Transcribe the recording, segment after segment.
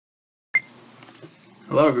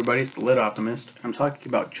Hello everybody, it's the Lit Optimist. I'm talking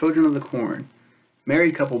about Children of the Corn.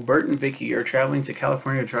 Married couple Bert and Vicky are traveling to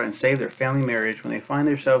California to try and save their family marriage when they find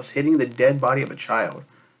themselves hitting the dead body of a child.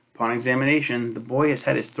 Upon examination, the boy has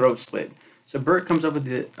had his throat slit, so Bert comes up with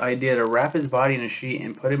the idea to wrap his body in a sheet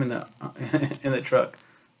and put him in the in the truck.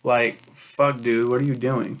 Like, fuck dude, what are you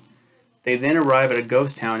doing? They then arrive at a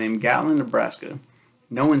ghost town named Gatlin, Nebraska.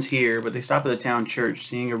 No one's here, but they stop at the town church,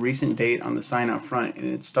 seeing a recent date on the sign out front,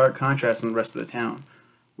 and it's stark contrast from the rest of the town.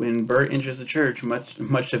 When Bert enters the church, much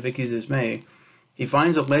to Vicky's dismay, he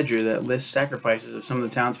finds a ledger that lists sacrifices of some of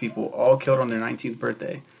the townspeople, all killed on their 19th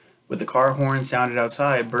birthday. With the car horn sounded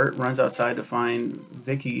outside, Bert runs outside to find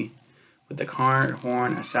Vicky. With the car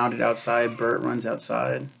horn sounded outside, Bert runs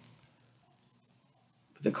outside.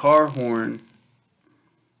 With the car horn...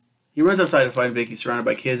 He runs outside to find Vicky surrounded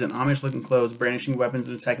by kids in Amish-looking clothes, brandishing weapons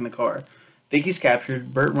and attacking the car. Vicky's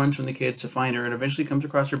captured. Bert runs from the kids to find her and eventually comes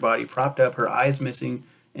across her body, propped up, her eyes missing,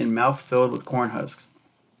 and mouth filled with corn husks.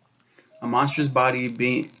 A monstrous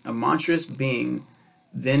being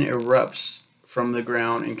then erupts from the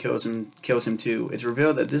ground and kills him too. It's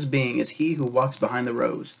revealed that this being is he who walks behind the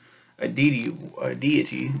rose, a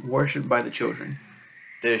deity worshipped by the children.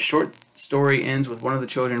 The short story ends with one of the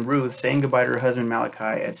children, Ruth, saying goodbye to her husband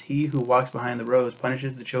Malachi, as he who walks behind the rose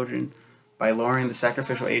punishes the children by lowering the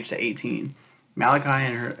sacrificial age to 18.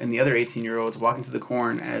 Malachi and the other 18-year-olds walk into the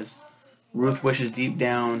corn as Ruth wishes deep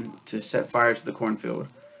down to set fire to the cornfield.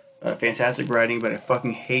 Fantastic writing, but I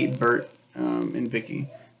fucking hate Bert and Vicky.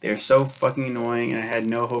 They are so fucking annoying, and I had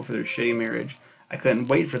no hope for their shitty marriage. I couldn't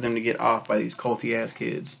wait for them to get off by these culty-ass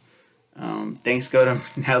kids. Thanks go to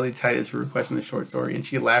Natalie Titus for requesting the short story, and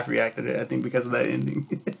she reacted it, I think, because of that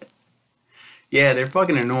ending. Yeah, they're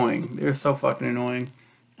fucking annoying. They're so fucking annoying.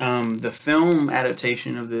 The film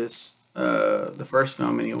adaptation of this, the first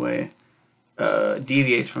film anyway,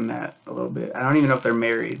 deviates from that a little bit. I don't even know if they're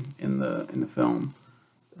married in the film.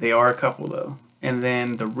 They are a couple though. And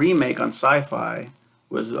then the remake on Sci-Fi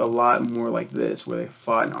was a lot more like this, where they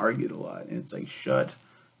fought and argued a lot, and it's like, shut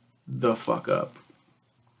the fuck up,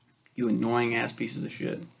 you annoying ass pieces of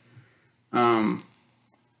shit. I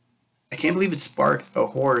can't believe it sparked a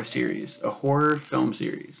horror series, a horror film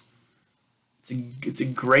series. It's a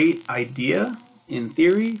great idea in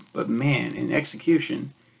theory, but man, in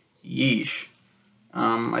execution, yeesh.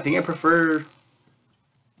 I think I prefer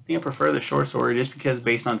the short story just because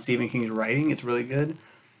based on Stephen King's writing, it's really good,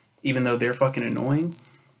 even though they're fucking annoying.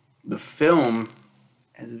 The film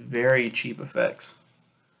has very cheap effects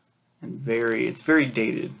and it's very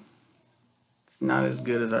dated. It's not as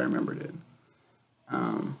good as I remembered it,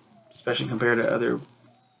 especially compared to other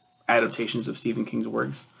adaptations of Stephen King's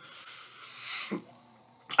works.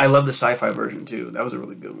 I love the sci-fi version too. That was a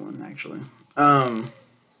really good one, actually.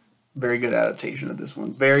 Very good adaptation of this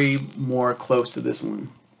one. Very more close to this one.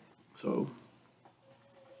 So,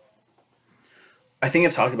 I think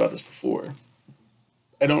I've talked about this before.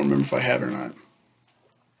 I don't remember if I have or not.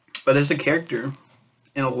 But there's a character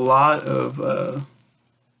in a lot of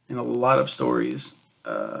stories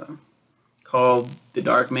called the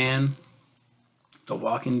Dark Man, the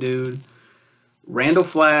Walking Dude, Randall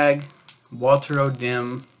Flagg, Walter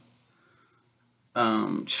O'Dim,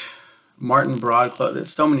 Martin Broadcloth.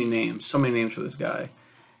 There's so many names for this guy.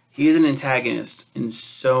 He is an antagonist in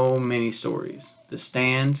so many stories. The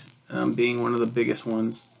Stand being one of the biggest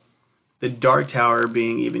ones. The Dark Tower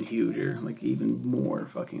being even huger, like even more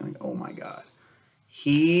fucking like, oh my god.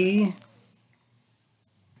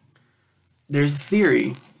 There's a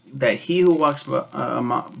theory that he who walks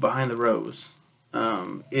behind the rose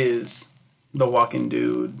is the walking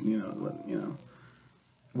dude, you know,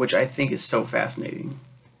 which I think is so fascinating.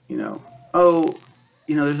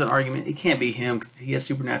 There's an argument. It can't be him because he has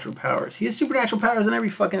supernatural powers. He has supernatural powers in every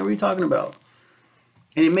fucking... What are you talking about?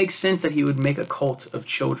 And it makes sense that he would make a cult of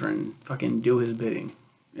children fucking do his bidding.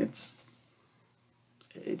 It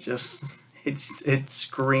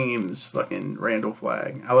screams fucking Randall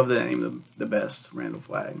Flagg. I love that name the best, Randall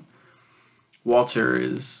Flagg. Walter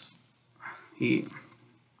is... You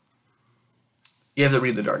have to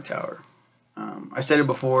read The Dark Tower. I said it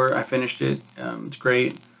before. I finished it. It's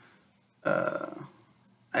great.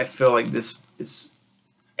 I feel like this is...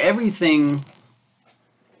 Everything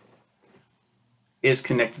is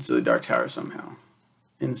connected to the Dark Tower somehow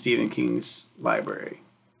in Stephen King's library.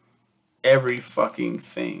 Every fucking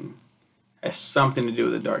thing has something to do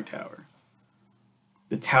with the Dark Tower.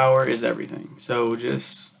 The tower is everything. So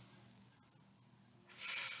just...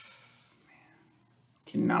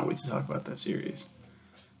 Cannot wait to talk about that series.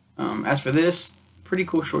 As for this, pretty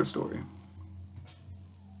cool short story.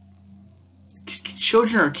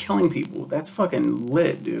 Children are killing people. That's fucking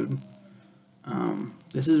lit, dude.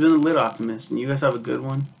 This has been the Lit Optimist, and you guys have a good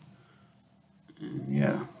one. And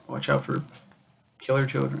yeah, watch out for killer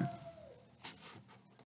children.